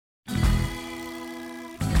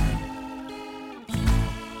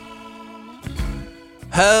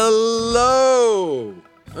Hello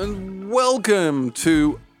and welcome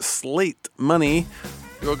to Slate Money,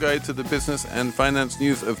 your guide to the business and finance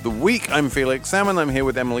news of the week. I'm Felix Salmon. I'm here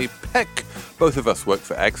with Emily Peck. Both of us work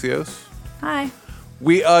for Axios. Hi.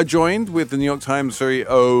 We are joined with the New York Times' very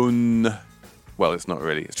own, well, it's not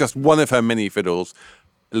really, it's just one of her many fiddles,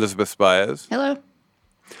 Elizabeth Spiers. Hello.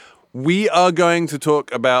 We are going to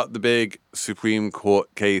talk about the big Supreme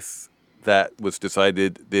Court case that was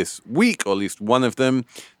decided this week, or at least one of them,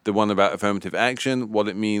 the one about affirmative action, what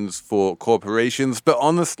it means for corporations. But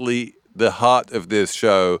honestly, the heart of this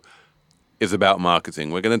show is about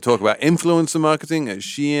marketing. We're going to talk about influencer marketing at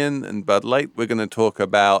Shein and Bud Light. We're going to talk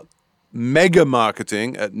about mega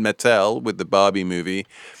marketing at Mattel with the Barbie movie.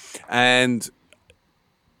 And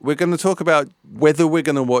we're going to talk about whether we're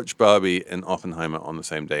going to watch Barbie and Oppenheimer on the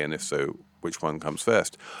same day, and if so, which one comes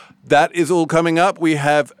first. That is all coming up. We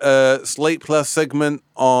have a Slate Plus segment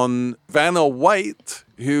on Vanna White,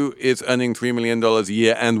 who is earning $3 million a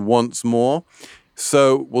year and wants more.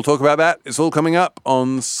 So we'll talk about that. It's all coming up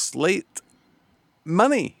on Slate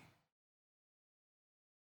Money.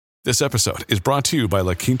 This episode is brought to you by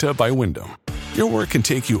La Quinta by Wyndham. Your work can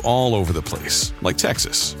take you all over the place, like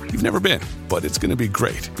Texas. You've never been, but it's going to be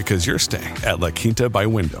great because you're staying at La Quinta by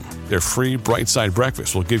Wyndham. Their free Bright Side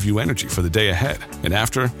breakfast will give you energy for the day ahead. And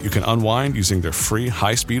after, you can unwind using their free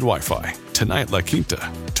high-speed Wi-Fi. Tonight, La Quinta.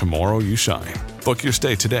 Tomorrow, you shine. Book your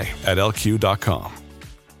stay today at LQ.com.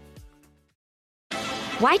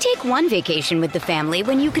 Why take one vacation with the family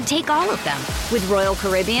when you could take all of them? With Royal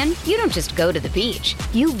Caribbean, you don't just go to the beach.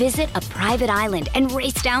 You visit a private island and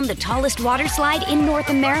race down the tallest water slide in North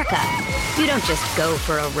America. You don't just go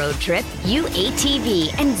for a road trip. You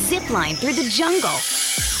ATV and zip line through the jungle.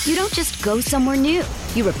 You don't just go somewhere new.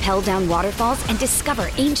 You rappel down waterfalls and discover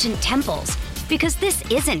ancient temples. Because this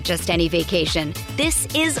isn't just any vacation. This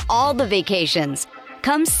is all the vacations.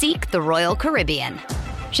 Come seek the Royal Caribbean.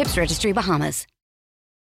 Ships Registry, Bahamas.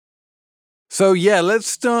 So, yeah, let's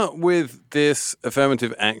start with this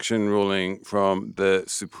affirmative action ruling from the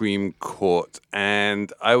Supreme Court.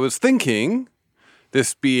 And I was thinking,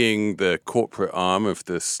 this being the corporate arm of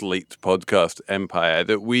the Slate podcast empire,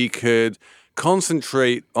 that we could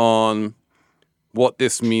concentrate on what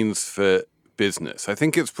this means for business. I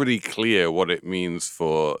think it's pretty clear what it means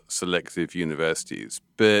for selective universities.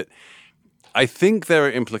 But I think there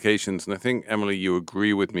are implications, and I think, Emily, you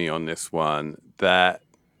agree with me on this one, that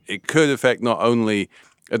it could affect not only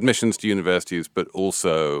admissions to universities, but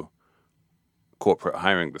also corporate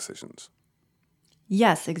hiring decisions.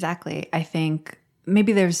 Yes, exactly. I think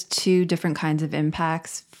maybe there's two different kinds of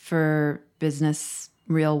impacts for business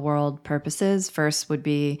real world purposes. First would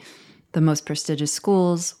be the most prestigious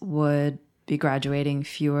schools would be graduating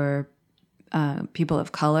fewer people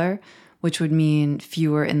of color, which would mean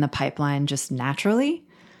fewer in the pipeline just naturally.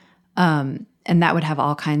 And that would have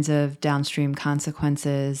all kinds of downstream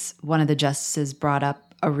consequences. One of the justices brought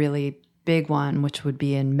up a really big one, which would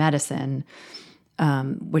be in medicine,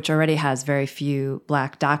 which already has very few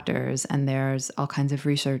Black doctors. And there's all kinds of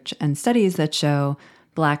research and studies that show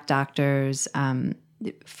Black doctors,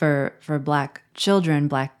 for Black children,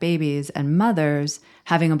 Black babies, and mothers,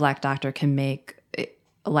 having a Black doctor can make a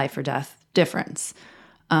life or death difference.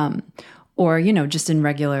 Or, just in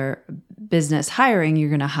regular business hiring, you're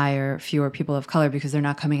going to hire fewer people of color because they're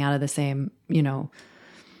not coming out of the same,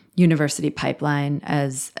 university pipeline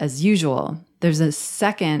as usual. There's a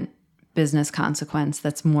second business consequence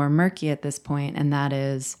that's more murky at this point, and that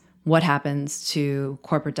is what happens to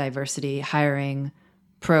corporate diversity hiring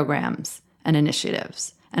programs and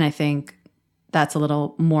initiatives. And I think that's a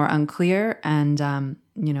little more unclear, and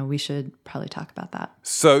we should probably talk about that.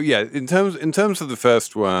 So, yeah, in terms of the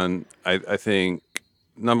first one, I think,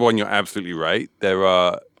 number one, you're absolutely right. There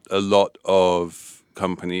are a lot of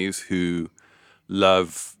companies who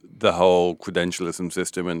love the whole credentialism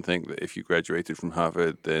system and think that if you graduated from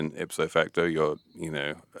Harvard, then ipso facto, you're,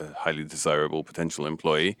 a highly desirable potential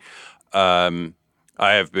employee.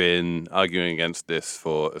 I have been arguing against this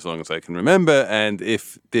for as long as I can remember. And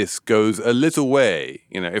if this goes a little way,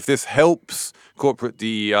 if this helps corporate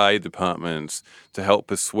DEI departments to help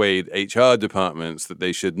persuade HR departments that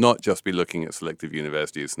they should not just be looking at selective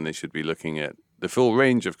universities and they should be looking at the full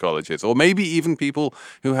range of colleges, or maybe even people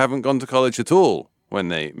who haven't gone to college at all when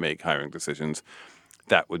they make hiring decisions,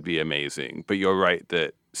 that would be amazing. But you're right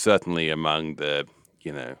that certainly among the,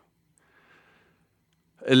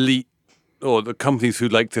 elite, or the companies who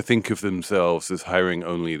like to think of themselves as hiring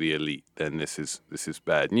only the elite, then this is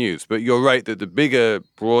bad news. But you're right that the bigger,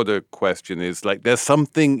 broader question is, there's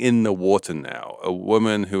something in the water now. A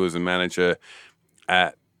woman who was a manager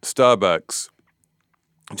at Starbucks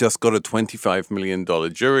just got a $25 million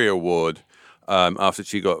jury award after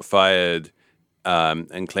she got fired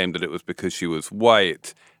and claimed that it was because she was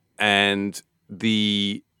white. And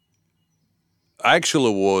the actual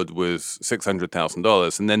award was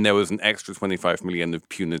 $600,000, and then there was an extra $25 million of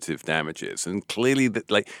punitive damages. And clearly, that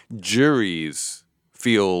like juries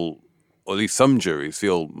feel, or at least some juries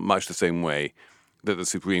feel, much the same way that the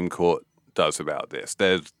Supreme Court does about this.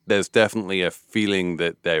 There's definitely a feeling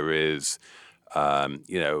that there is,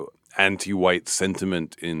 anti-white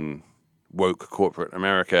sentiment in woke corporate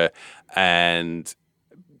America, and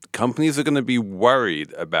companies are going to be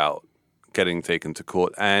worried about getting taken to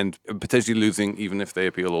court and potentially losing, even if they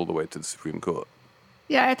appeal all the way to the Supreme Court.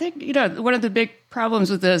 Yeah, I think, one of the big problems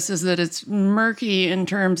with this is that it's murky in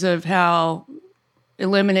terms of how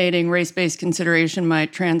eliminating race-based consideration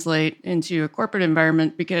might translate into a corporate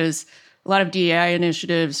environment, because a lot of DEI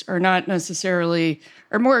initiatives are not necessarily,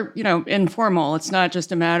 or more, informal. It's not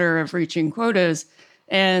just a matter of reaching quotas.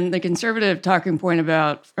 And the conservative talking point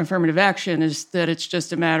about affirmative action is that it's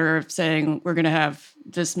just a matter of saying we're going to have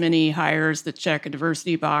this many hires that check a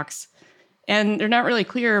diversity box. And they're not really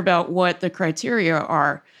clear about what the criteria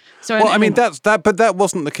are. So, but that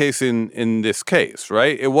wasn't the case in this case,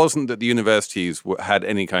 right? It wasn't that the universities had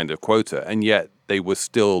any kind of quota, and yet they were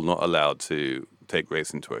still not allowed to take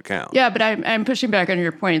race into account. Yeah, but I'm pushing back on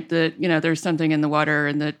your point that, there's something in the water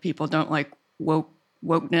and that people don't like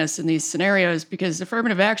wokeness in these scenarios, because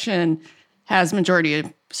affirmative action has majority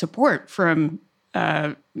support from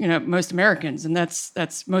most Americans, and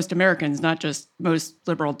that's most Americans, not just most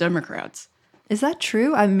liberal Democrats. Is that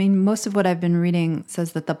true? I mean, most of what I've been reading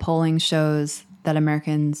says that the polling shows that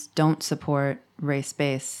Americans don't support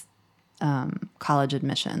race-based college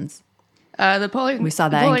admissions. The polling, we saw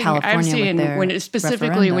that in California. I've seen with their specifically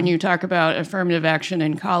referendum. when you talk about affirmative action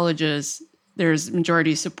in colleges, there's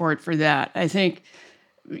majority support for that. I think,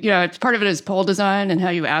 it's part of it is poll design and how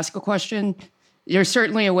you ask a question. There's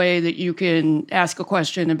certainly a way that you can ask a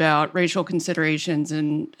question about racial considerations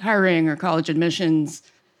in hiring or college admissions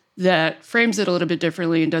that frames it a little bit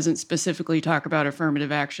differently and doesn't specifically talk about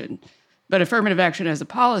affirmative action. But affirmative action as a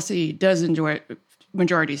policy does enjoy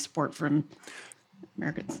majority support from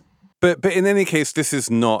Americans. But in any case, this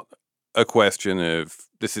is not a question of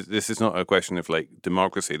like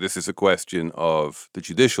democracy. This is a question of the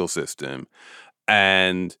judicial system.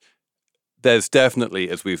 And there's definitely,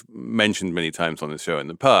 as we've mentioned many times on the show in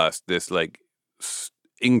the past, this like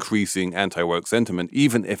increasing anti-woke sentiment,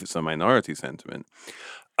 even if it's a minority sentiment.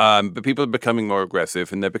 But people are becoming more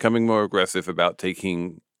aggressive, and they're becoming more aggressive about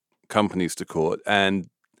taking companies to court. And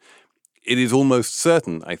it is almost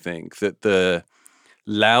certain, I think, that the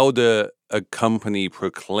louder a company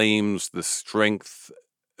proclaims the strength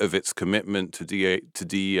of its commitment to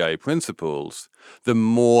DEI principles, the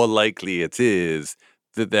more likely it is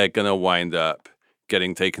that they're going to wind up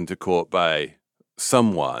getting taken to court by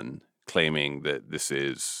someone claiming that this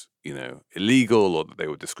is, illegal or that they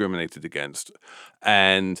were discriminated against.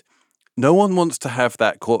 And no one wants to have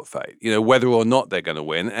that court fight, whether or not they're going to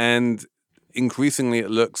win. And increasingly,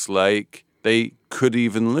 it looks like they could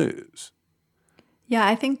even lose. Yeah,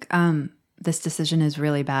 I think this decision is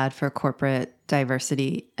really bad for corporate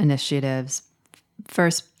diversity initiatives.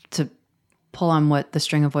 First, to pull on the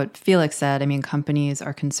string of what Felix said, I mean, companies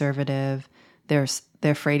are conservative. They're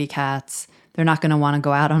fraidy cats. They're not going to want to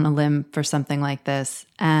go out on a limb for something like this.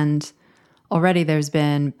 And already there's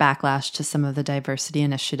been backlash to some of the diversity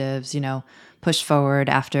initiatives, pushed forward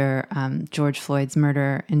after George Floyd's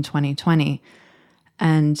murder in 2020.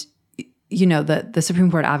 And, the Supreme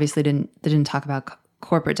Court obviously didn't talk about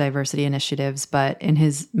corporate diversity initiatives, but in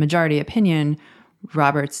his majority opinion,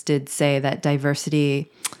 Roberts did say that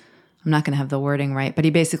diversity, I'm not going to have the wording right, but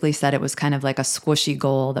he basically said it was kind of like a squishy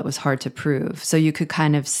goal that was hard to prove. So you could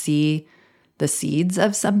kind of see the seeds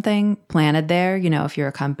of something planted there. If you're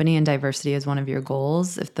a company and diversity is one of your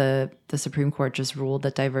goals, if the Supreme Court just ruled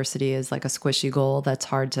that diversity is like a squishy goal that's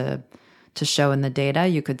hard to show in the data,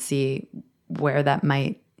 you could see where that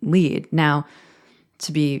might lead. Now,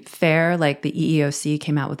 to be fair, like the EEOC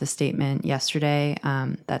came out with a statement yesterday.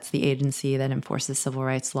 That's the agency that enforces civil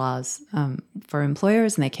rights laws for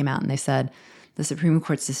employers. And they came out and they said the Supreme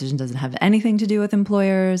Court's decision doesn't have anything to do with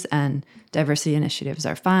employers, and diversity initiatives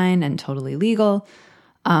are fine and totally legal.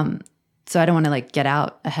 So I don't want to like get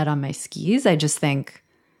out ahead on my skis. I just think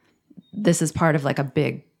this is part of like a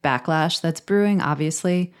big backlash that's brewing,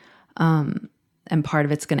 obviously. And part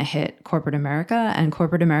of it's going to hit corporate America. And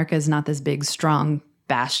corporate America is not this big, strong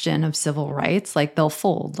bastion of civil rights. Like they'll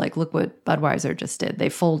fold. Like look what Budweiser just did. They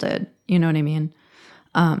folded. You know what I mean?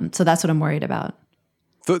 So that's what I'm worried about.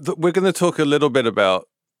 We're going to talk a little bit about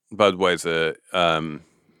Budweiser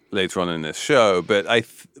later on in this show. But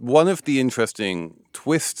one of the interesting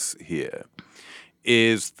twists here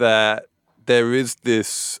is that there is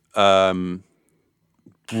this broad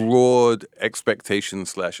expectation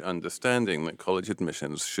 / understanding that college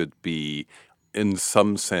admissions should be, in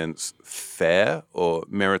some sense, fair or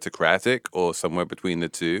meritocratic or somewhere between the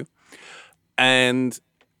two. And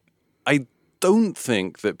I don't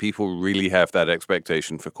think that people really have that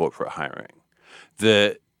expectation for corporate hiring.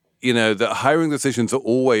 That, that hiring decisions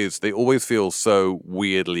they always feel so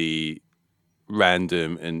weirdly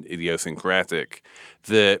random and idiosyncratic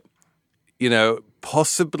that,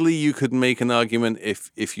 possibly you could make an argument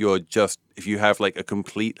if you have like a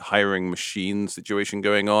complete hiring machine situation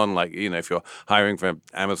going on, like, if you're hiring for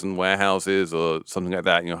Amazon warehouses or something like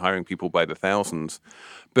that, hiring people by the thousands.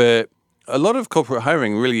 But a lot of corporate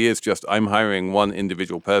hiring really is just, I'm hiring one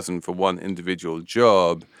individual person for one individual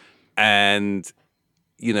job, and,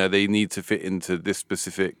 they need to fit into this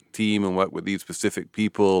specific team and work with these specific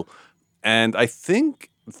people. And I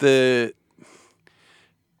think the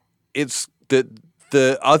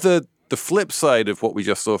flip side of what we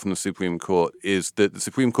just saw from the Supreme Court is that the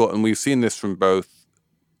Supreme Court, and we've seen this from both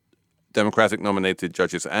Democratic nominated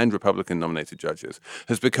judges and Republican nominated judges,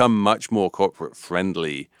 has become much more corporate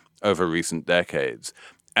friendly over recent decades.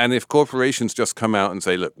 And if corporations just come out and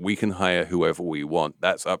say, look, we can hire whoever we want,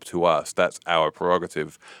 that's up to us, that's our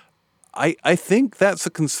prerogative, I think that's a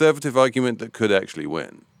conservative argument that could actually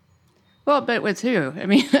win. Well, but with who? I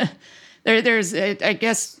mean, there's, I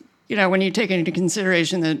guess, when you take into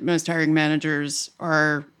consideration that most hiring managers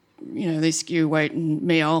are, they skew white and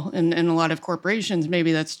male in a lot of corporations,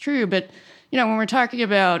 maybe that's true. But, when we're talking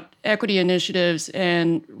about equity initiatives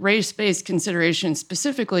and race-based considerations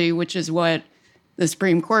specifically, which is what the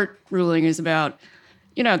Supreme Court ruling is about,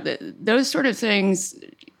 those sort of things,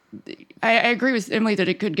 I agree with Emily that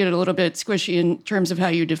it could get a little bit squishy in terms of how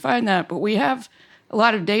you define that. But we have a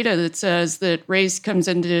lot of data that says that race comes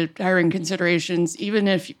into hiring considerations, even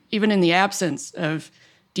in the absence of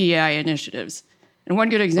DEI initiatives. And one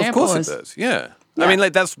good example is, it does. Yeah. I mean,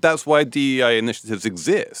 like that's why DEI initiatives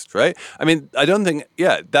exist, right? I mean, I don't think,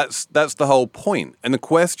 that's the whole point. And the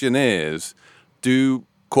question is, do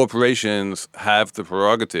corporations have the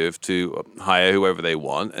prerogative to hire whoever they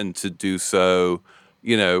want and to do so,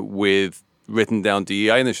 with written down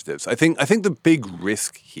DEI initiatives? I think the big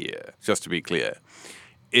risk here, just to be clear,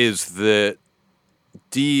 is that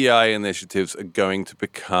DEI initiatives are going to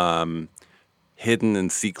become hidden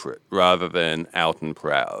and secret rather than out and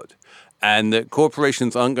proud. And that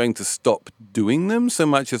corporations aren't going to stop doing them so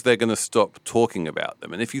much as they're going to stop talking about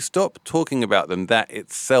them. And if you stop talking about them, that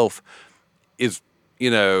itself is,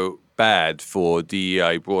 bad for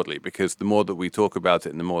DEI broadly, because the more that we talk about it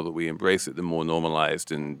and the more that we embrace it, the more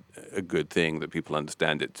normalized and a good thing that people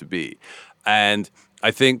understand it to be. And I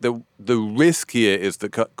think the risk here is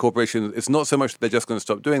that corporations, it's not so much that they're just going to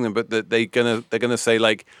stop doing them, but that they're gonna say,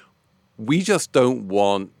 like, we just don't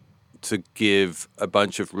want to give a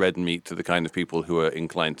bunch of red meat to the kind of people who are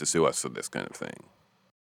inclined to sue us for this kind of thing.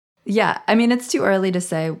 Yeah, I mean, it's too early to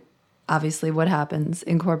say, obviously, what happens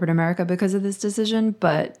in corporate America because of this decision,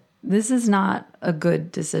 but this is not a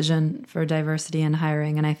good decision for diversity in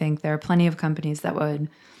hiring. And I think there are plenty of companies that would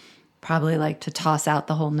probably like to toss out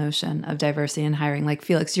the whole notion of diversity in hiring. Like,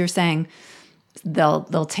 Felix, you're saying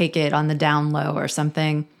they'll take it on the down low or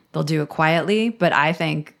something. They'll do it quietly. But I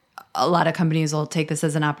think a lot of companies will take this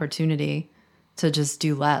as an opportunity to just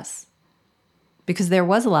do less. Because there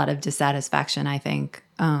was a lot of dissatisfaction, I think,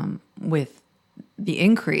 with the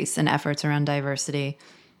increase in efforts around diversity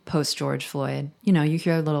post George Floyd. You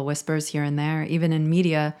hear little whispers here and there, even in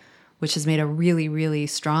media, which has made a really, really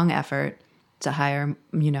strong effort to hire,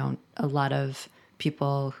 a lot of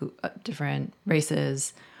people who different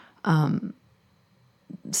races.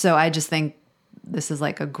 So I just think this is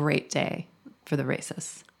like a great day for the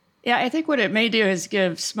racists. Yeah, I think what it may do is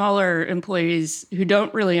give smaller employees who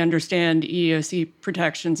don't really understand EEOC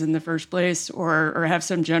protections in the first place or have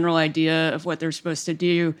some general idea of what they're supposed to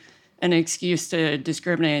do an excuse to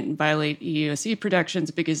discriminate and violate EEOC protections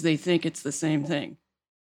because they think it's the same thing.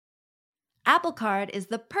 Apple Card is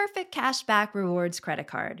the perfect cashback rewards credit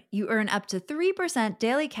card. You earn up to 3%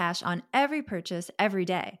 daily cash on every purchase every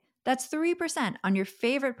day. That's 3% on your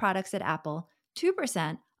favorite products at Apple,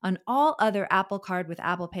 2% on all other Apple Card with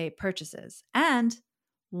Apple Pay purchases, and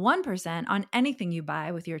 1% on anything you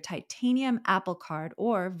buy with your titanium Apple Card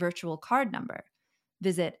or virtual card number.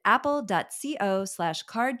 Visit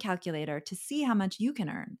apple.co/card calculator to see how much you can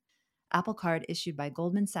earn. Apple Card issued by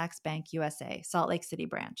Goldman Sachs Bank USA, Salt Lake City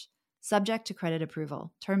branch. Subject to credit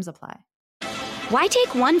approval. Terms apply. Why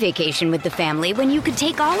take one vacation with the family when you could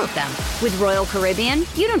take all of them? With Royal Caribbean,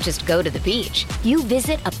 you don't just go to the beach. You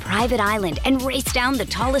visit a private island and race down the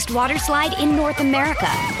tallest water slide in North America.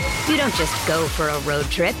 You don't just go for a road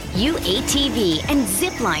trip. You ATV and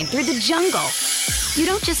zip line through the jungle. You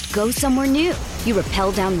don't just go somewhere new. You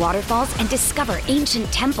rappel down waterfalls and discover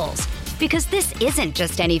ancient temples. Because this isn't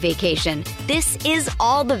just any vacation. This is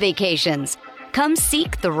all the vacations. Come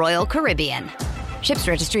seek the Royal Caribbean. Ships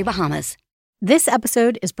Registry, Bahamas. This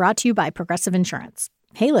episode is brought to you by Progressive Insurance.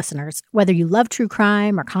 Hey, listeners, whether you love true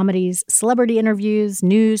crime or comedies, celebrity interviews,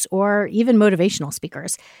 news, or even motivational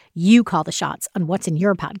speakers, you call the shots on what's in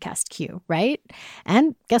your podcast queue, right?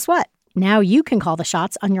 And guess what? Now you can call the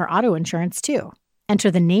shots on your auto insurance, too.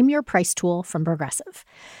 Enter the Name Your Price tool from Progressive.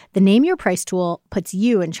 The Name Your Price tool puts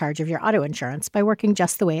you in charge of your auto insurance by working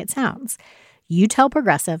just the way it sounds. You tell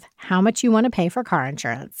Progressive how much you want to pay for car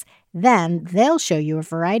insurance. Then they'll show you a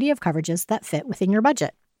variety of coverages that fit within your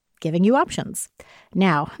budget, giving you options.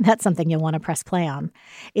 Now, that's something you'll want to press play on.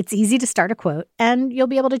 It's easy to start a quote, and you'll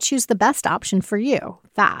be able to choose the best option for you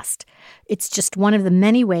fast. It's just one of the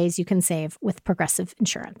many ways you can save with Progressive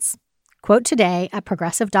Insurance. Quote today at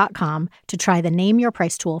Progressive.com to try the Name Your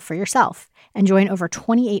Price tool for yourself and join over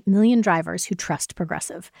 28 million drivers who trust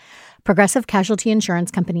Progressive. Progressive Casualty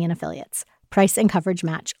Insurance Company and Affiliates. Price and coverage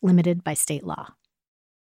match limited by state law.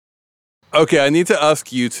 Okay, I need to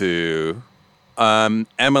ask you two,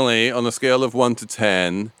 Emily, on a scale of 1 to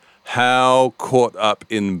 10, how caught up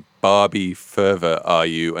in Barbie fervor are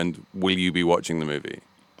you, and will you be watching the movie?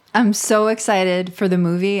 I'm so excited for the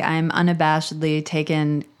movie. I'm unabashedly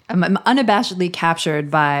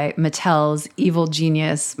captured by Mattel's evil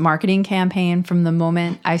genius marketing campaign from the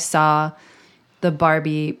moment I saw the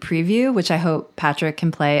Barbie preview, which I hope Patrick can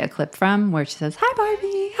play a clip from, where she says, "Hi,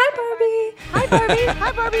 Barbie. Hi, Barbie. Hi, Barbie.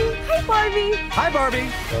 Hi, Barbie. Hi, Barbie. Hi,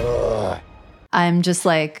 Barbie." I'm just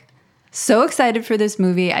like so excited for this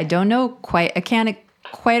movie. I can't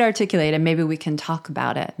quite articulate it. Maybe we can talk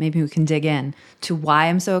about it. Maybe we can dig in to why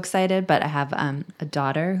I'm so excited. But I have a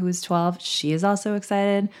daughter who is 12. She is also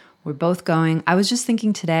excited. We're both going. I was just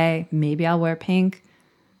thinking today, maybe I'll wear pink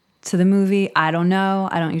to the movie. I don't know.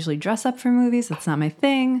 I don't usually dress up for movies. That's not my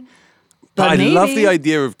thing. But I maybe. love the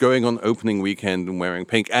idea of going on opening weekend and wearing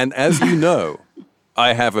pink. And as you know,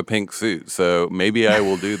 I have a pink suit, so maybe I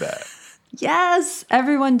will do that. Yes,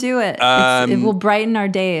 everyone do it. It will brighten our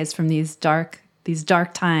days from these dark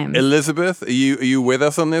times. Elizabeth, are you with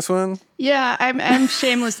us on this one? Yeah, I'm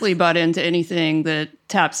shamelessly bought into anything that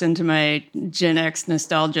taps into my Gen X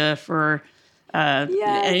nostalgia for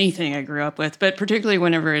anything I grew up with, but particularly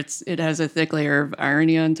whenever it has a thick layer of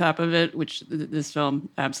irony on top of it, which this film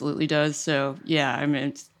absolutely does. So yeah,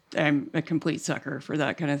 I'm a complete sucker for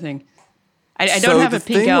that kind of thing. I don't have a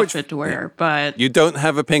pink outfit to wear, but you don't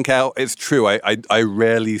have a pink out. It's true. I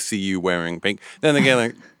rarely see you wearing pink. Then again,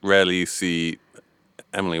 I rarely see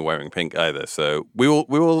Emily wearing pink either. So we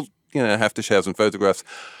will have to share some photographs.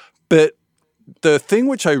 But the thing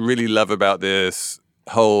which I really love about this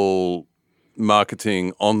whole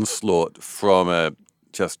marketing onslaught from a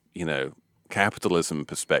just, capitalism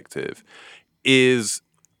perspective is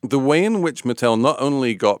the way in which Mattel not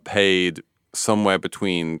only got paid somewhere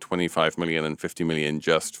between 25 million and 50 million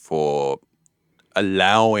just for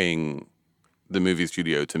allowing the movie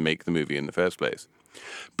studio to make the movie in the first place,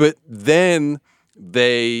 but then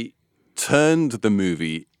they turned the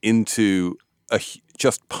movie into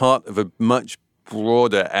just part of a much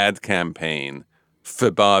broader ad campaign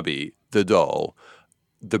for Barbie, the doll,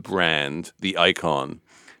 the brand, the icon,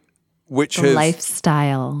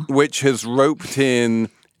 lifestyle, which has roped in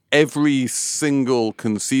every single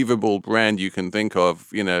conceivable brand you can think of.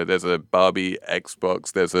 There's a Barbie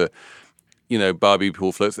Xbox, there's a Barbie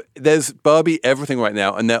pool floats, there's Barbie everything right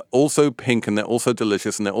now, and they're also pink and they're also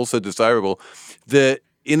delicious and they're also desirable. That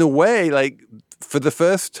in a way, like for the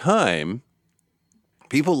first time,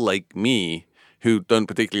 people like me who don't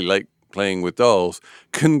particularly like playing with dolls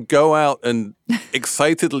can go out and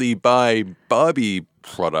excitedly buy Barbie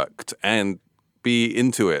product and be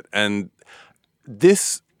into it. And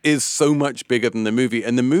this is so much bigger than the movie.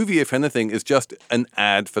 And the movie, if anything, is just an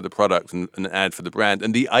ad for the product and an ad for the brand.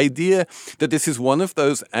 And the idea that this is one of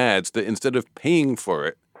those ads that instead of paying for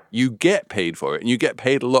it, you get paid for it and you get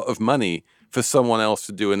paid a lot of money for someone else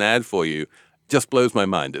to do an ad for you just blows my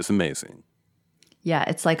mind. It's amazing. Yeah,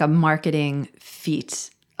 it's like a marketing feat,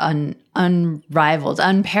 unrivaled,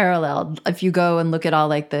 unparalleled. If you go and look at all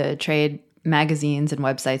like the trade magazines and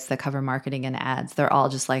websites that cover marketing and ads, they're all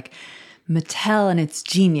just like Mattel and its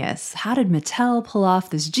genius. How did Mattel pull off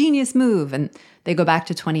this genius move? And they go back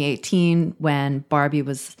to 2018 when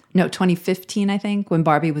 2015, I think, when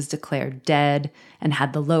Barbie was declared dead and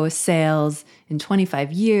had the lowest sales in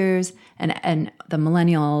 25 years. And the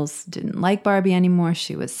millennials didn't like Barbie anymore.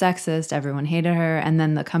 She was sexist. Everyone hated her. And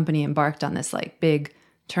then the company embarked on this like big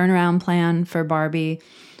turnaround plan for Barbie,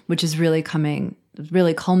 which is really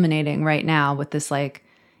culminating right now with this like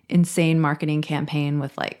insane marketing campaign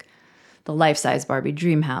with like the life-size Barbie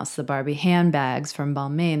dream house, the Barbie handbags from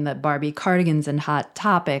Balmain, the Barbie cardigans and Hot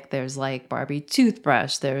Topic. There's like Barbie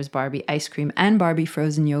toothbrush, there's Barbie ice cream and Barbie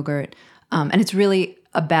frozen yogurt. And it's really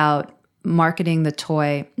about marketing the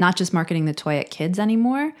toy, not just marketing the toy at kids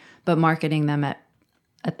anymore, but marketing them at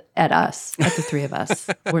us, at the three of us.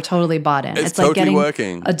 We're totally bought in. It's like totally getting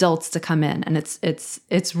working. Adults to come in, and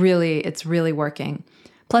it's really working.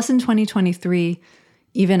 Plus, in 2023,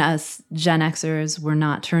 even us Gen Xers, we're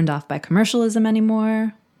not turned off by commercialism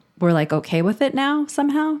anymore. We're like okay with it now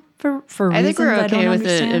somehow for reasons I think we're okay with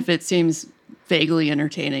understand. it if it seems vaguely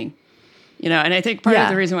entertaining. And I think part of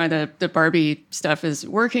the reason why the Barbie stuff is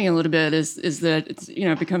working a little bit is that it's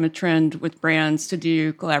become a trend with brands to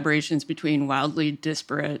do collaborations between wildly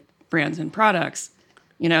disparate brands and products.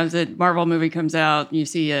 The Marvel movie comes out, you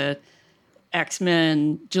see a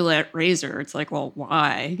X-Men Gillette razor. It's like, well,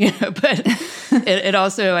 why? But it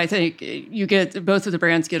also, I think, you get both of the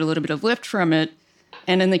brands get a little bit of lift from it.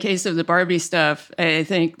 And in the case of the Barbie stuff, I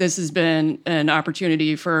think this has been an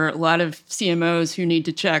opportunity for a lot of CMOs who need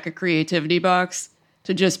to check a creativity box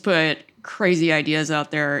to just put crazy ideas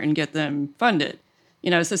out there and get them funded.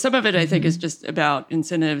 So some of it, I think, is just about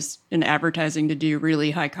incentives in advertising to do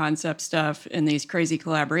really high concept stuff and these crazy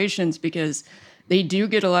collaborations because they do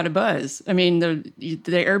get a lot of buzz. I mean, the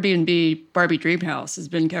Airbnb Barbie Dream House has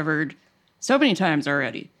been covered so many times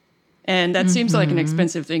already. And that seems like an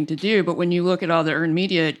expensive thing to do. But when you look at all the earned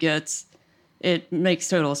media it gets, it makes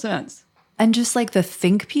total sense. And just like the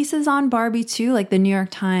think pieces on Barbie too, like the New York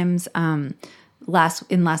Times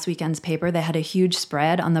last weekend's paper, they had a huge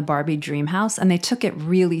spread on the Barbie dream house and they took it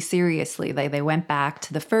really seriously. They went back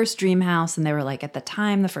to the first dream house and they were like, at the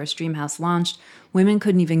time the first dream house launched, women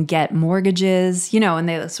couldn't even get mortgages, and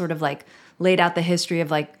they sort of like laid out the history of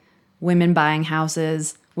like women buying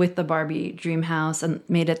houses with the Barbie dream house and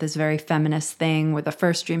made it this very feminist thing where the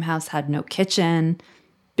first dream house had no kitchen.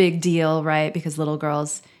 Big deal, right? Because little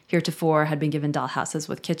girls heretofore had been given doll houses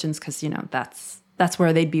with kitchens because, that's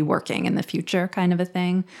where they'd be working in the future kind of a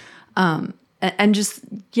thing. And just,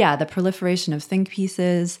 the proliferation of think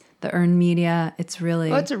pieces, the earned media, it's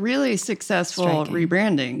really... Well, it's a really successful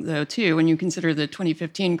rebranding, though, too, when you consider the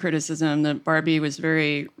 2015 criticism that Barbie was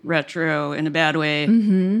very retro in a bad way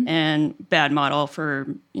and bad model for,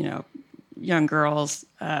 young girls.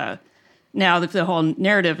 Now the whole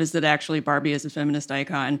narrative is that actually Barbie is a feminist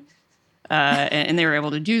icon. And they were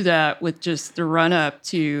able to do that with just the run-up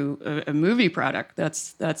to a movie product.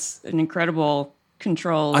 That's an incredible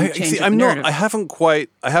control and change of the narrative. I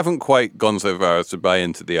haven't quite gone so far as to buy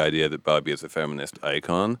into the idea that Barbie is a feminist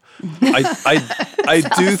icon. I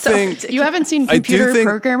do think you haven't seen Computer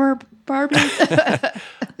Programmer Barbie.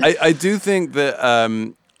 I do think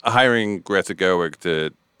that hiring Greta Gerwig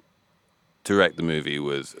to direct the movie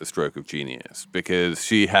was a stroke of genius because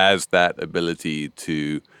she has that ability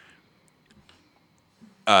to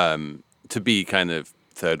be kind of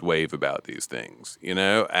third wave about these things,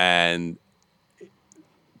 and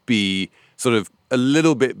be sort of a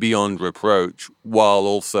little bit beyond reproach while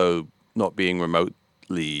also not being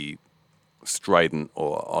remotely strident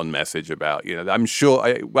or on message about, I'm sure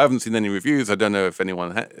I haven't seen any reviews. I don't know if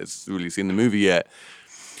anyone has really seen the movie yet,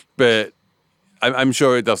 but I'm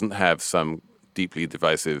sure it doesn't have some deeply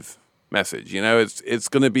divisive message. It's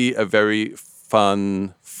going to be a very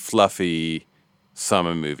fun, fluffy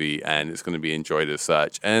summer movie and it's going to be enjoyed as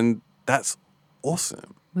such. And that's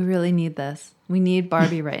awesome. We really need this. We need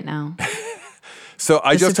Barbie right now. So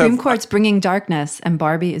the Supreme Court's bringing darkness and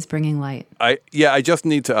Barbie is bringing light. I just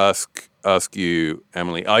need to ask you,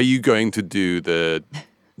 Emily, are you going to do the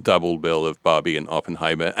double bill of Barbie and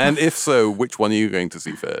Oppenheimer? And if so, which one are you going to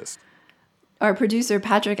see first? Our producer,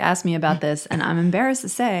 Patrick, asked me about this, and I'm embarrassed to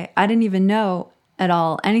say I didn't even know at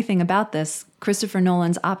all anything about this. Christopher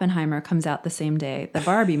Nolan's Oppenheimer comes out the same day the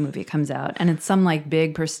Barbie movie comes out, and it's some like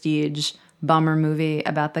big prestige bummer movie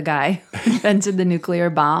about the guy who invented the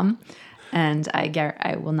nuclear bomb. And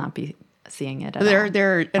I will not be seeing it at all.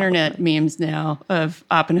 There are internet memes now of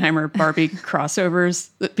Oppenheimer Barbie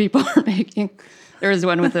crossovers that people are making. There was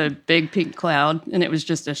one with a big pink cloud, and it was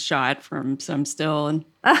just a shot from some still. And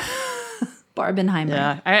Barbenheimer.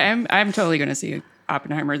 Yeah, I'm totally going to see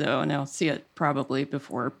Oppenheimer, though, and I'll see it probably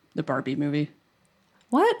before the Barbie movie.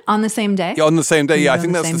 What? On the same day? Yeah, on the same day. Yeah, I think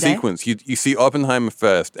On that's the same day? sequence. You see Oppenheimer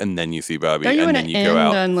first, and then you see Barbie, Don't you and want then to you go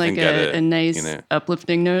out end on like and get a nice,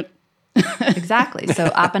 uplifting note? Exactly.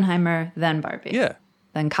 So Oppenheimer, then Barbie. Yeah.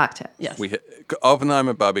 Then cocktail. Yes. We hit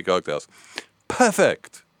Oppenheimer, Barbie cocktails.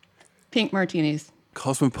 Perfect. Pink martinis.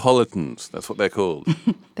 Cosmopolitans. That's what they're called.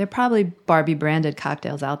 There are probably Barbie branded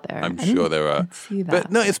cocktails out there. I'm sure there are. See that.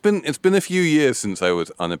 But no, it's been a few years since I was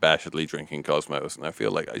unabashedly drinking Cosmos, and I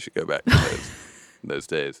feel like I should go back to those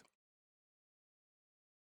days.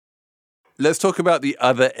 Let's talk about the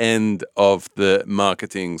other end of the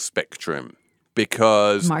marketing spectrum,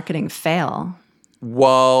 because Marketing fail.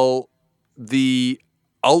 while the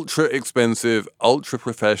ultra expensive, ultra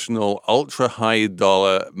professional, ultra high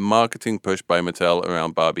dollar marketing push by Mattel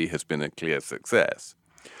around Barbie has been a clear success,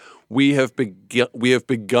 we have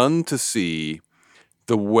begun to see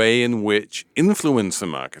the way in which influencer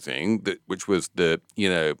marketing, which was the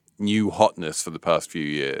new hotness for the past few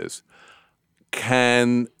years,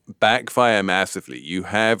 can backfire massively. You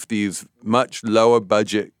have these much lower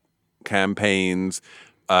budget campaigns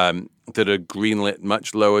that are greenlit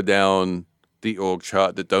much lower down the org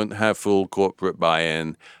chart, that don't have full corporate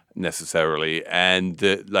buy-in necessarily, and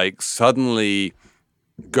that like suddenly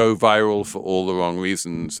go viral for all the wrong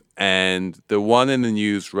reasons. And the one in the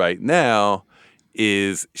news right now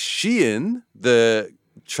is Shein, the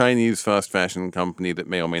Chinese fast fashion company that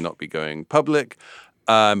may or may not be going public,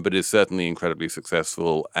 but is certainly incredibly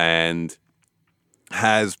successful and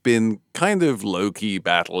has been kind of low-key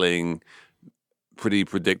battling pretty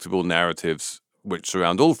predictable narratives which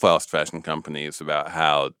surround all fast fashion companies about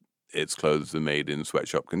how its clothes are made in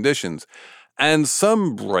sweatshop conditions. And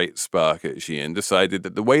some bright spark at Shein decided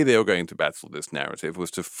that the way they were going to battle this narrative was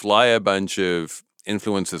to fly a bunch of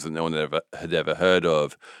influencers that no one had ever heard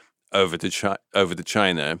of over to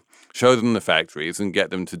China, show them the factories, and get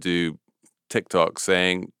them to do TikTok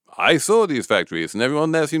saying, I saw these factories, and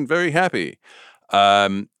everyone there seemed very happy,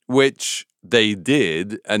 which they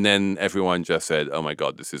did. And then everyone just said, oh my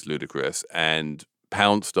God, this is ludicrous, and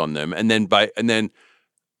pounced on them. And then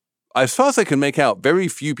as far as I can make out, very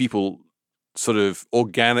few people sort of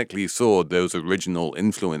organically saw those original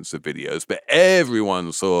influencer videos, but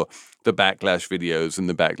everyone saw the backlash videos and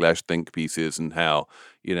the backlash think pieces and how,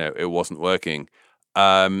 it wasn't working.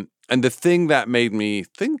 And the thing that made me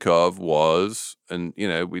think of was, and,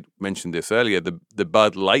 we mentioned this earlier, the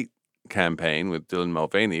Bud Light campaign with Dylan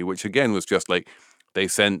Mulvaney, which again was just like they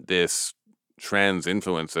sent this trans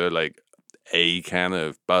influencer like a can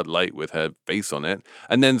of Bud Light with her face on it,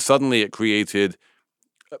 and then suddenly it created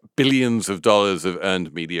billions of dollars of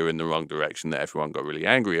earned media in the wrong direction that everyone got really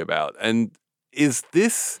angry about. And is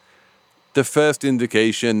this the first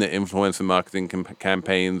indication that influencer marketing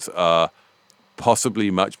campaigns are possibly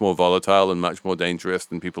much more volatile and much more dangerous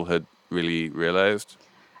than people had really realized?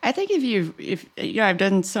 I think I've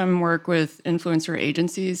done some work with influencer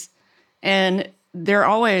agencies, and they're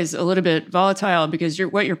always a little bit volatile because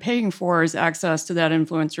what you're paying for is access to that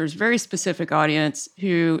influencer's very specific audience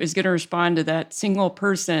who is going to respond to that single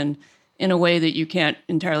person in a way that you can't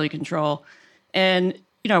entirely control. And,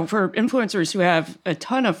 for influencers who have a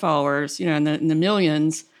ton of followers, in the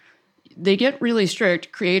millions, they get really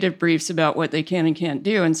strict creative briefs about what they can and can't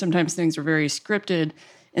do. And sometimes things are very scripted.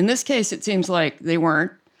 In this case, it seems like they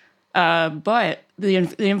weren't. But the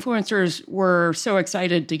influencers were so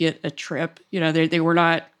excited to get a trip. They were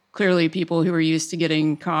not clearly people who were used to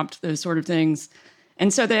getting comped, those sort of things.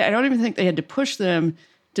 And so I don't even think they had to push them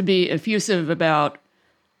to be effusive about,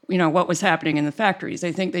 what was happening in the factories.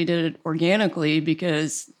 I think they did it organically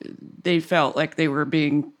because they felt like they were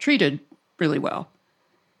being treated really well.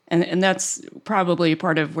 And that's probably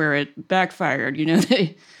part of where it backfired.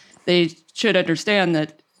 They should understand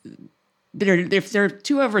that if they're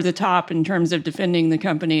too over the top in terms of defending the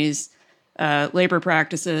company's labor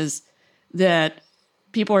practices, that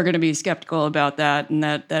people are going to be skeptical about that, and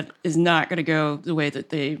that is not going to go the way that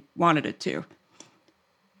they wanted it to.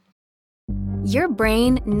 Your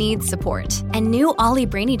brain needs support, and new Ollie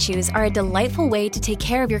Brainy Chews are a delightful way to take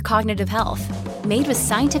care of your cognitive health. Made with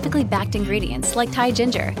scientifically backed ingredients like Thai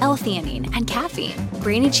ginger, L-theanine, and caffeine,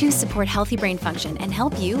 Brainy Chews support healthy brain function and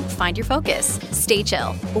help you find your focus, stay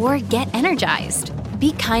chill, or get energized.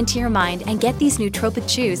 Be kind to your mind and get these nootropic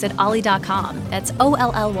chews at ollie.com. That's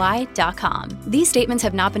OLLY.com. These statements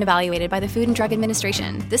have not been evaluated by the Food and Drug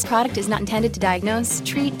Administration. This product is not intended to diagnose,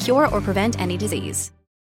 treat, cure, or prevent any disease.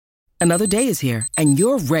 Another day is here, and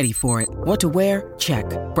you're ready for it. What to wear? Check.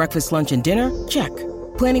 Breakfast, lunch, and dinner? Check.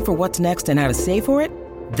 Planning for what's next and how to save for it?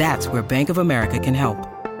 That's where Bank of America can help.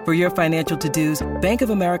 For your financial to-dos, Bank of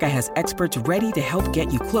America has experts ready to help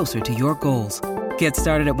get you closer to your goals. Get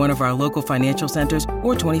started at one of our local financial centers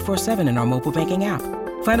or 24/7 in our mobile banking app.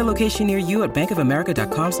 Find a location near you at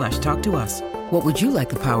bankofamerica.com/talktous. What would you like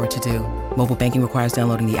the power to do? Mobile banking requires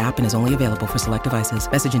downloading the app and is only available for select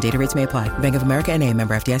devices. Message and data rates may apply. Bank of America N.A.,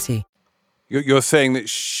 member FDIC. You're saying that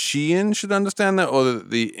Shein should understand that, or that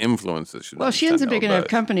the influencers should? Well, understand Shein's a that, big or enough both?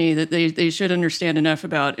 company that they should understand enough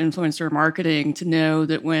about influencer marketing to know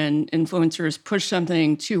that when influencers push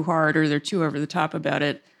something too hard or they're too over the top about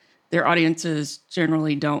it, their audiences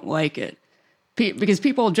generally don't like it. Because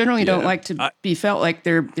people generally don't like to be felt like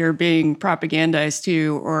they're being propagandized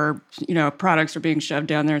to, or products are being shoved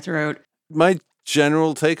down their throat. My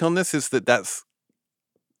general take on this is that that's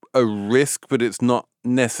a risk, but it's not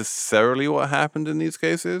necessarily what happened in these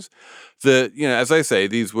cases. That, as I say,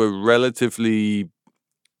 these were relatively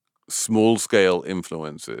small scale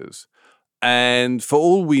influencers, and for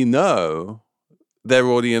all we know, their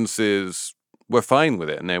audiences were fine with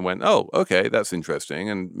it, and they went, "Oh, okay, that's interesting,"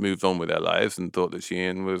 and moved on with their lives and thought that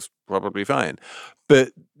Shein was probably fine.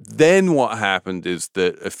 But then what happened is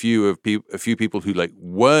that a few people who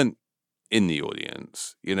weren't in the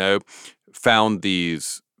audience, found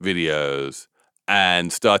these videos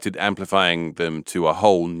and started amplifying them to a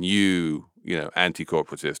whole new,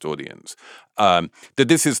 anti-corporatist audience. That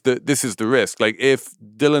this is the risk. Like, if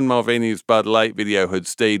Dylan Mulvaney's Bud Light video had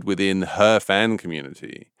stayed within her fan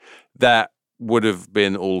community, that would have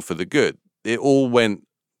been all for the good. It all went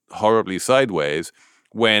horribly sideways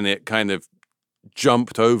when it kind of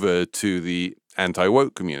jumped over to the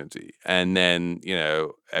anti-woke community, and then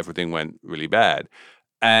everything went really bad.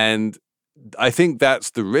 And I think that's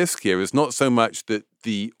the risk here, is not so much that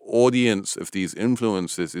the audience of these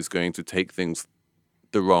influencers is going to take things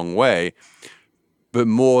the wrong way, but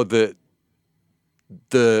more that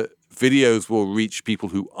the videos will reach people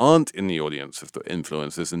who aren't in the audience of the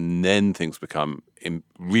influencers, and then things become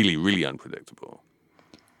really, really unpredictable.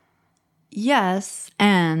 Yes,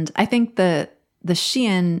 and I think the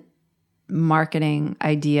Shein marketing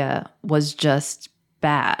idea was just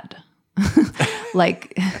bad.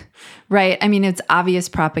 Right. I mean, it's obvious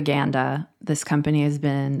propaganda. This company has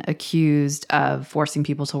been accused of forcing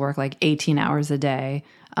people to work 18 hours a day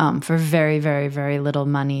for very, very, very little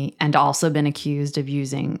money, and also been accused of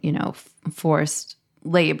using, forced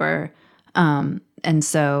labor. And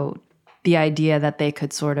so the idea that they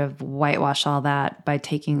could sort of whitewash all that by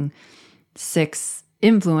taking 6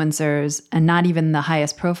 influencers, and not even the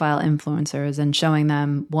highest profile influencers, and showing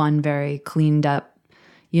them one very cleaned up,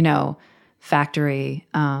 factory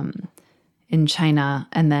in China,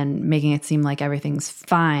 and then making it seem like everything's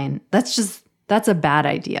fine. That's a bad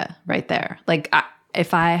idea right there. If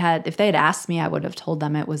they had asked me, I would have told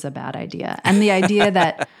them it was a bad idea. And the idea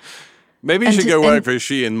that maybe you should go work for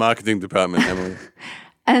Shein marketing department, Emily.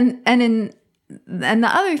 and the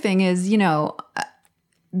other thing is,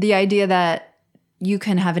 the idea that you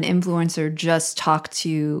can have an influencer just talk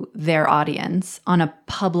to their audience on a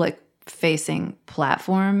public-facing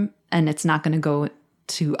platform, and it's not going to go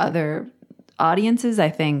to other audiences. I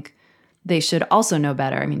think they should also know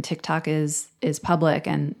better. I mean, TikTok is public,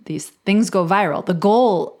 and these things go viral. The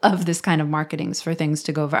goal of this kind of marketing is for things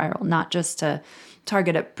to go viral, not just to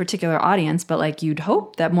target a particular audience, but you'd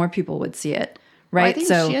hope that more people would see it, right?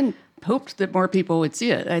 Well, I think Shein hoped that more people would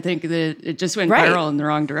see it. I think that it just went viral in the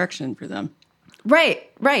wrong direction for them. Right.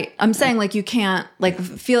 I'm saying you can't,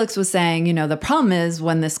 Felix was saying, the problem is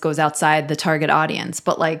when this goes outside the target audience,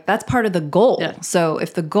 but that's part of the goal. Yeah. So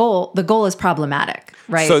if the goal is problematic,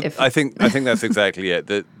 right? So I think that's exactly it.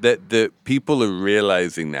 That people are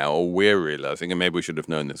realizing now, or we're realizing, and maybe we should have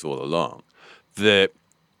known this all along, that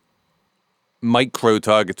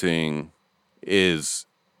micro-targeting is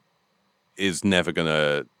never going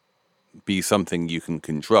to be something you can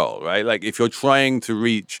control, right? If you're trying to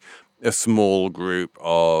reach a small group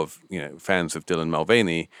of, fans of Dylan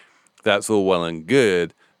Mulvaney, that's all well and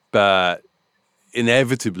good. But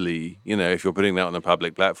inevitably, if you're putting that on a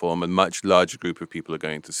public platform, a much larger group of people are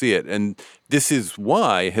going to see it. And this is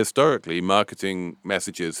why, historically, marketing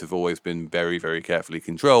messages have always been very, very carefully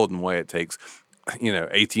controlled, and why it takes,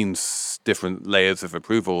 18 different layers of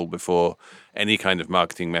approval before any kind of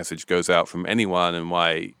marketing message goes out from anyone, and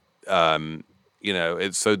why,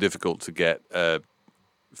 it's so difficult to get a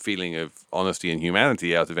feeling of honesty and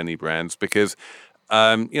humanity out of any brands, because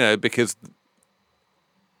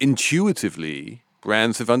intuitively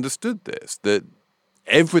brands have understood this, that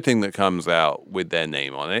everything that comes out with their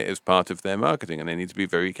name on it is part of their marketing, and they need to be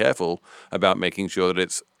very careful about making sure that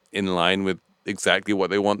it's in line with exactly what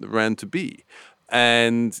they want the brand to be.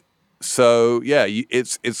 And so,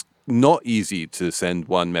 it's not easy to send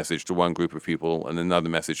one message to one group of people and another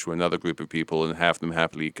message to another group of people and have them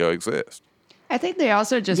happily coexist. I think they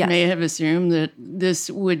also just may have assumed that this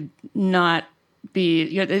would not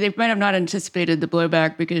be, they might have not anticipated the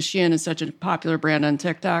blowback because Shein is such a popular brand on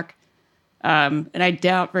TikTok. And I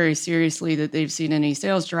doubt very seriously that they've seen any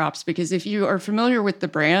sales drops, because if you are familiar with the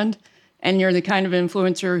brand and you're the kind of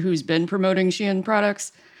influencer who's been promoting Shein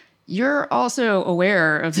products, you're also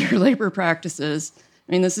aware of their labor practices.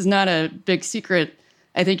 I mean, this is not a big secret.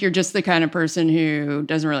 I think you're just the kind of person who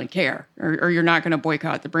doesn't really care, or you're not going to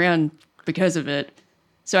boycott the brand because of it.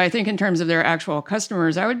 So I think in terms of their actual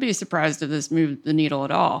customers, I would be surprised if this moved the needle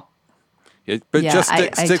at all. Yeah, but just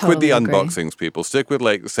stick totally with the agree. unboxings, people. Stick with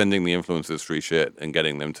like sending the influencers free shit and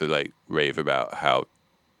getting them to like rave about how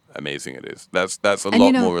amazing it is. That's a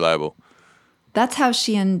lot more reliable. That's how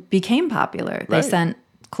Shein became popular. They sent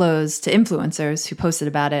clothes to influencers who posted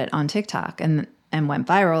about it on TikTok and went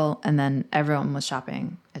viral, and then everyone was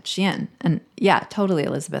shopping at Shein. And yeah, totally,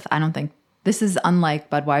 Elizabeth. I don't think this is unlike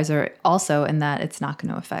Budweiser also in that it's not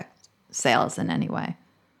going to affect sales in any way.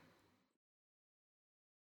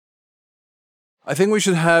 I think we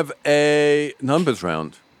should have a numbers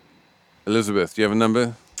round. Elizabeth, do you have a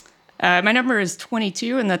number? My number is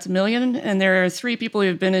 22, and that's million. And there are 3 people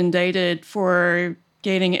who've been indicted for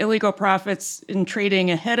gaining illegal profits in trading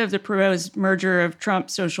ahead of the proposed merger of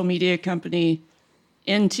Trump's social media company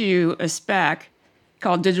into a SPAC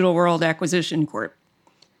called Digital World Acquisition Corp.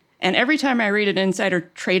 And every time I read an insider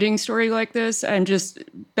trading story like this, I'm just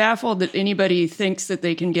baffled that anybody thinks that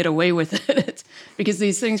they can get away with it because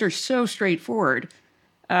these things are so straightforward.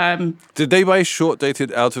 Did they buy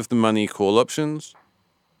short-dated out-of-the-money call options?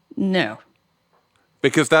 No.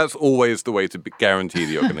 Because that's always the way to guarantee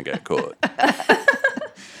that you're going to get caught.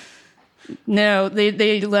 No,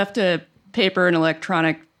 they left a paper and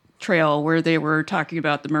electronic trail where they were talking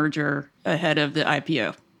about the merger ahead of the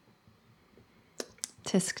IPO.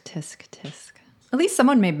 Tisk, tisk, tisk. At least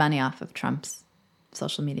someone made money off of Trump's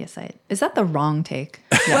social media site. Is that the wrong take?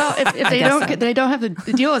 Well, if they don't have the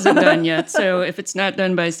deal isn't done yet. So if it's not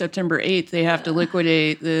done by September 8th, they have to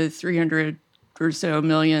liquidate the 300 or so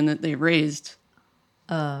million that they raised.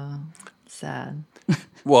 Oh, sad.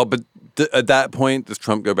 Well, but at that point, does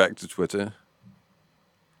Trump go back to Twitter?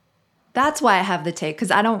 That's why I have the take,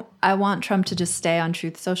 because I want Trump to just stay on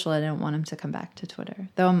Truth Social. I don't want him to come back to Twitter.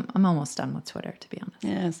 Though I'm almost done with Twitter, to be honest.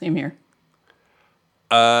 Yeah, same here.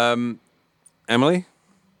 Emily?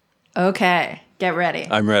 Okay, get ready.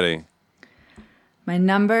 I'm ready. My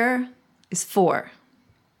number is 4.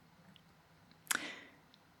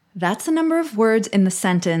 That's the number of words in the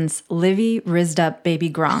sentence, Livy rizzed up baby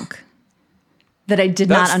Gronk, that I did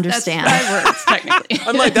not understand. That's 5 words, technically.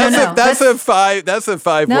 I'm like, that's a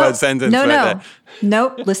 5-word sentence right there.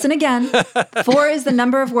 Nope, listen again. 4 is the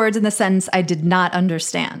number of words in the sentence I did not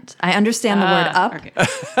understand. I understand the word up,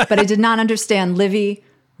 okay. but I did not understand Livy,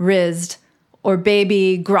 rizzed, or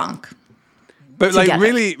baby Gronk. But like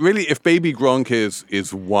really, if baby Gronk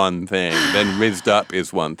is one thing, then rizzed up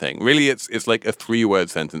is one thing. Really, it's like a 3-word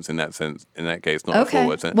sentence in that sense. In that case, not a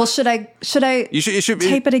 4-word sentence. Well, should I you should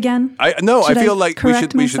tape it again? I feel like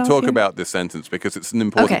we should talk about this sentence because it's an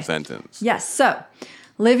important sentence. Yes. So,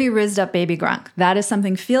 Livy rizzed up baby Gronk. That is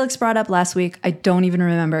something Felix brought up last week. I don't even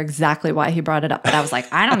remember exactly why he brought it up, but I was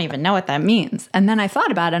like, I don't even know what that means. And then I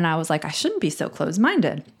thought about it and I was like, I shouldn't be so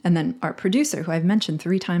closed-minded. And then our producer, who I've mentioned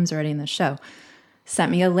 3 times already in the show,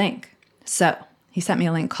 sent me a link. So he sent me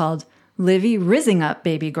a link called Livy Rizzing Up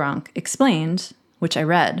Baby Gronk Explained, which I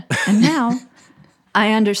read. And now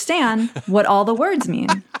I understand what all the words mean.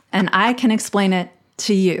 And I can explain it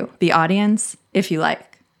to you, the audience, if you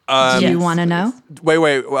like. Do you want to know?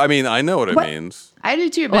 Wait. I mean, I know what it means. I do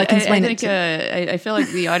too, but I think I feel like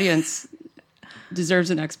the audience deserves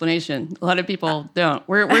an explanation. A lot of people don't.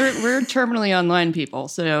 We're terminally online people,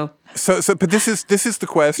 so. But this is the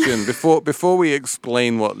question. Before we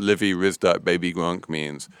explain what Livy rizzed up baby Gronk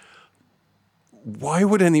means, why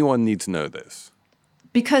would anyone need to know this?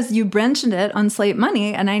 Because you mentioned it on Slate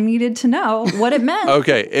Money, and I needed to know what it meant.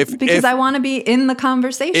 Okay, because I want to be in the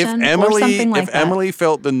conversation or something like that. If Emily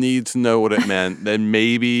felt the need to know what it meant, then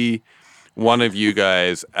maybe one of you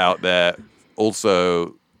guys out there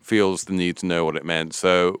also feels the need to know what it meant.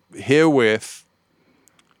 So herewith,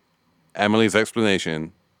 Emily's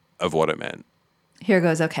explanation of what it meant. Here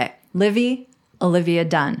goes. Okay, Livy Olivia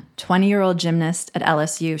Dunn, 20-year-old gymnast at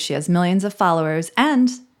LSU. She has millions of followers and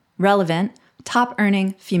relevant,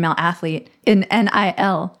 top-earning female athlete in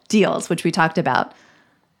NIL deals, which we talked about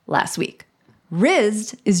last week.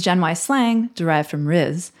 Rizzed is Gen Y slang derived from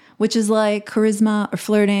Riz, which is like charisma or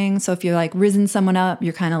flirting. So if you're like rizzing someone up,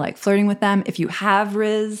 you're kind of like flirting with them. If you have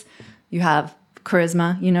rizz, you have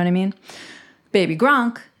charisma, you know what I mean? Baby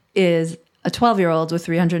Gronk is a 12-year-old with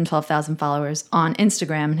 312,000 followers on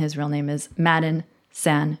Instagram, and his real name is Madden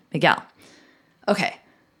San Miguel. Okay,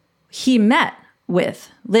 he met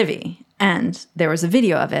with Livy, and there was a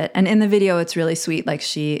video of it. And in the video, it's really sweet. Like,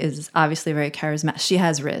 she is obviously very charismatic. She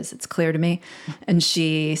has rizz, it's clear to me. And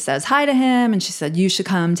she says hi to him, and she said, you should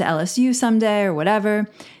come to LSU someday or whatever.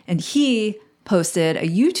 And he posted a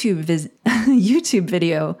YouTube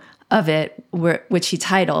video of it, which he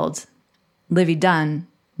titled, Livy Dunn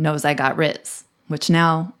Knows I Got Rizz, which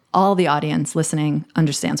now all the audience listening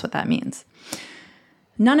understands what that means.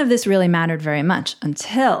 None of this really mattered very much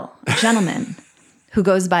until a gentleman who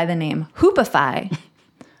goes by the name Hoopify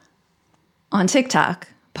on TikTok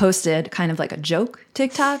posted kind of like a joke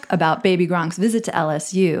TikTok about Baby Gronk's visit to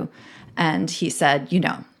LSU. And he said,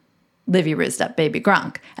 Livy rizzed up Baby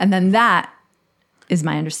Gronk. And then that, is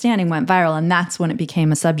my understanding, went viral. And that's when it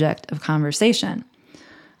became a subject of conversation.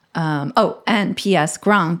 And P.S.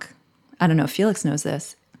 Gronk, I don't know if Felix knows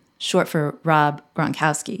this, short for Rob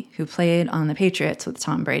Gronkowski, who played on the Patriots with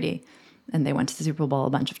Tom Brady. And they went to the Super Bowl a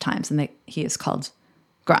bunch of times. And he is called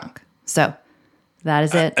Gronk. So that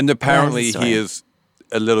is it. And apparently he is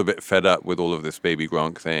a little bit fed up with all of this Baby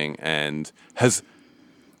Gronk thing and has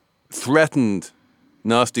threatened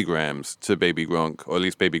nasty grams to Baby Gronk, or at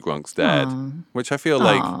least Baby Gronk's dad, which I feel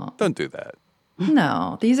like, don't do that.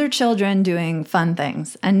 No, these are children doing fun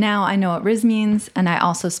things. And now I know what Rizz means, and I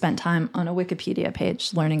also spent time on a Wikipedia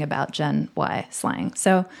page learning about Gen Y slang.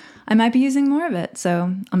 So I might be using more of it.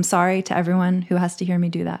 So I'm sorry to everyone who has to hear me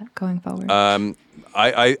do that going forward.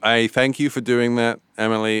 I thank you for doing that,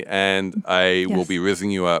 Emily, and I will be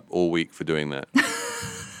rizzing you up all week for doing that.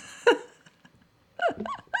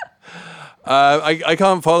 I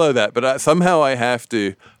can't follow that, but somehow I have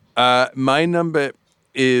to. My number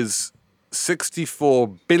is 64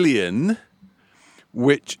 billion,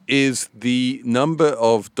 which is the number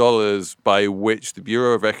of dollars by which the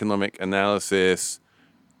Bureau of Economic Analysis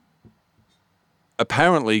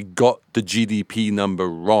apparently got the GDP number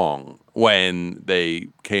wrong when they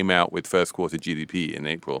came out with first quarter GDP in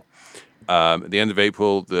April. At the end of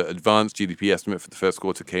April, the advanced GDP estimate for the first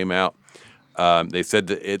quarter came out. They said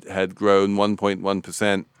that it had grown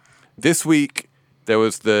 1.1%. This week, there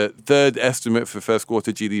was the third estimate for first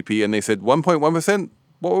quarter GDP, and they said 1.1%.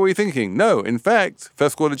 What were we thinking? No, in fact,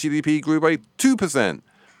 first quarter GDP grew by 2%.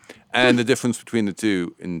 And the difference between the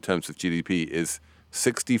two in terms of GDP is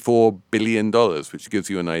 $64 billion, which gives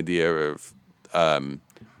you an idea of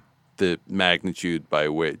the magnitude by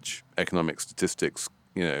which economic statistics,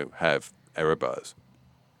 have error bars.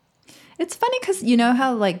 It's funny because you know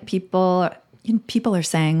how like people are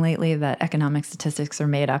saying lately that economic statistics are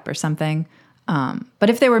made up or something. But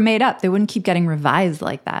if they were made up, they wouldn't keep getting revised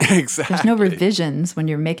like that. Exactly. There's no revisions when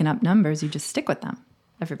you're making up numbers. You just stick with them.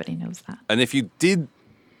 Everybody knows that. And if you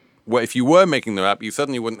were making them up, you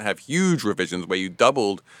suddenly wouldn't have huge revisions where you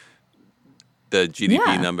doubled the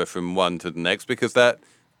GDP number from one to the next because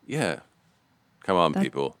come on,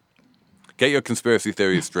 people. Get your conspiracy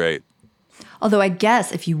theories straight. Although I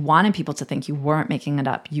guess if you wanted people to think you weren't making it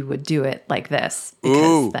up, you would do it like this.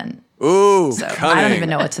 Because then... So cunning. I don't even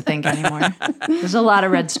know what to think anymore. There's a lot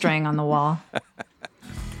of red string on the wall.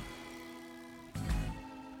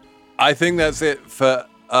 I think that's it for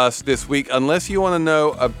us this week. Unless you want to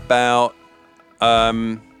know about...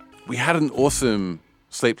 we had an awesome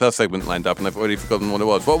Slate Plus segment lined up, and I've already forgotten what it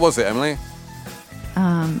was. What was it, Emily?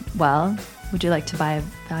 Well, would you like to buy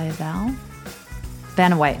a Val?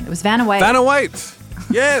 Vanna White. It was Vanna White. Vanna White!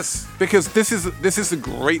 Yes, because this is a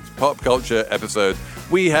great pop culture episode.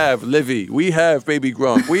 We have Livy, we have Baby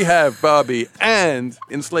Gronk, we have Barbie, and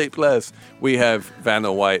in Slate Plus, we have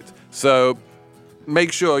Vanna White. So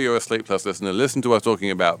make sure you're a Slate Plus listener. Listen to us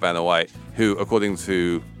talking about Vanna White, who, according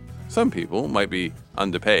to some people, might be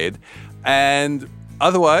underpaid. And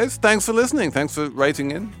otherwise, thanks for listening. Thanks for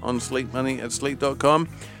writing in on slatemoney@slate.com.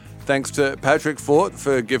 Thanks to Patrick Fort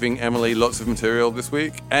for giving Emily lots of material this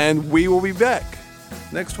week. And we will be back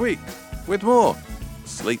next week with more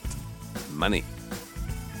Slate Money.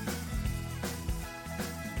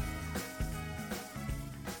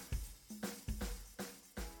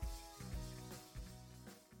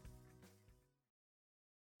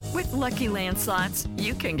 With Lucky Land Slots,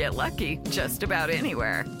 you can get lucky just about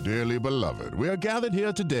anywhere. Dearly beloved, we are gathered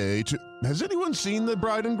here today to... Has anyone seen the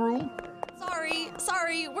bride and groom?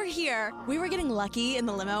 Sorry, we're here. We were getting lucky in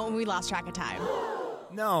the limo and we lost track of time.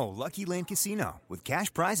 No, Lucky Land Casino, with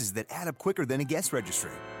cash prizes that add up quicker than a guest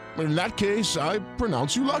registry. In that case, I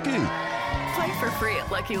pronounce you lucky. Play for free at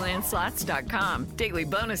LuckyLandSlots.com. Daily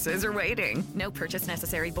bonuses are waiting. No purchase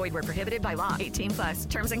necessary. Void where prohibited by law. 18+.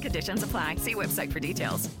 Terms and conditions apply. See website for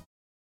details.